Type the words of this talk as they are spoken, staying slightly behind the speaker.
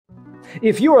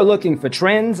If you are looking for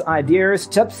trends, ideas,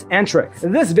 tips, and tricks,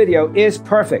 this video is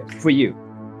perfect for you.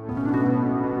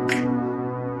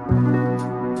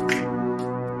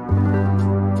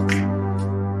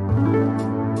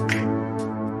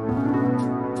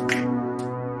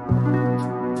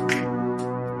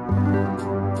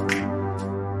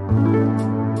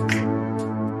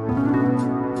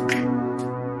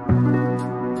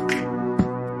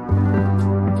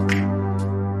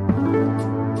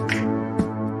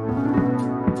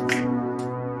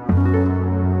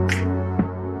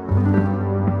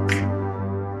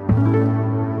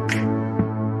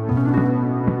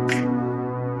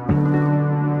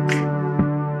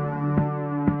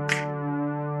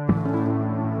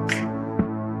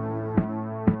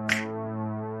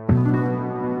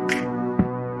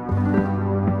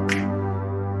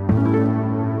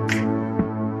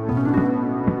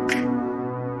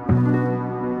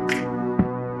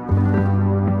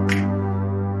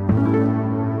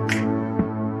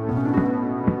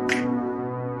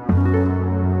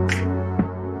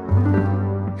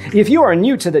 If you are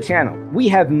new to the channel, we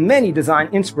have many design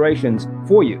inspirations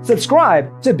for you.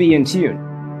 Subscribe to be in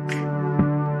tune.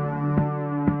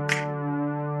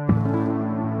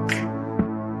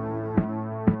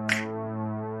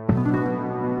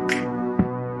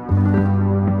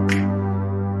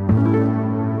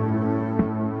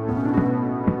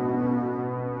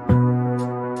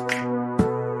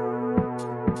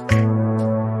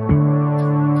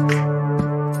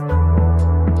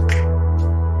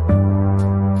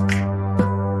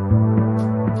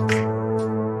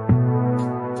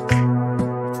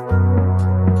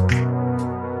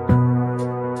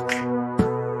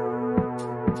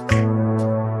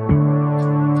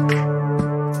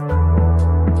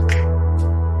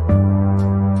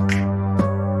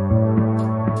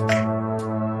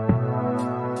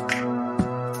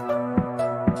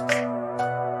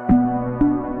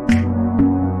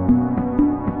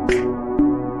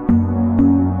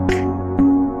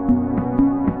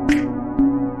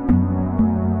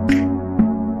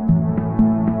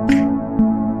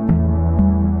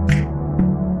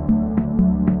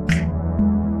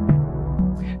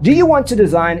 Do you want to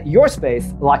design your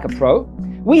space like a pro?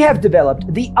 We have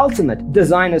developed the ultimate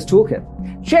designer's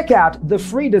toolkit. Check out the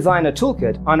free designer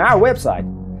toolkit on our website,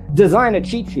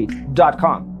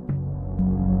 designercheatsheet.com.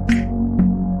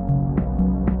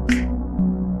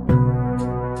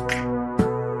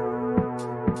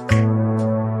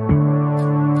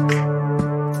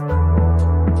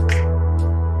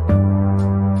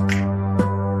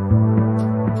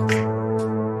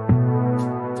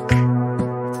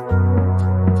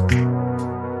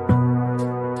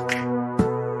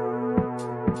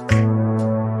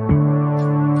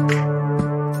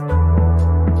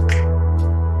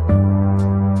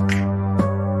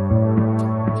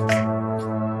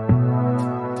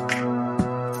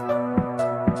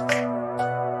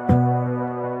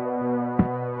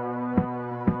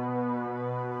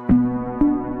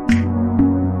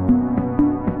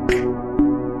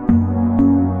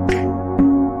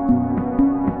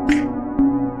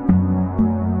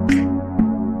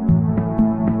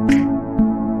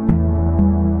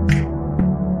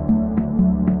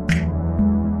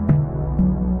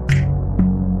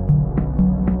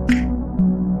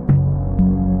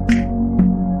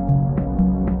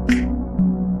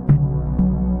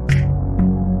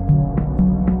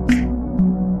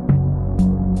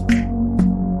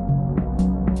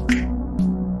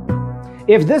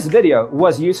 If this video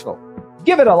was useful,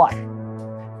 give it a like.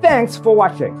 Thanks for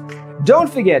watching. Don't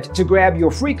forget to grab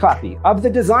your free copy of the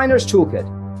Designer's Toolkit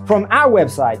from our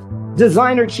website,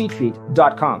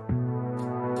 designercheatsheet.com.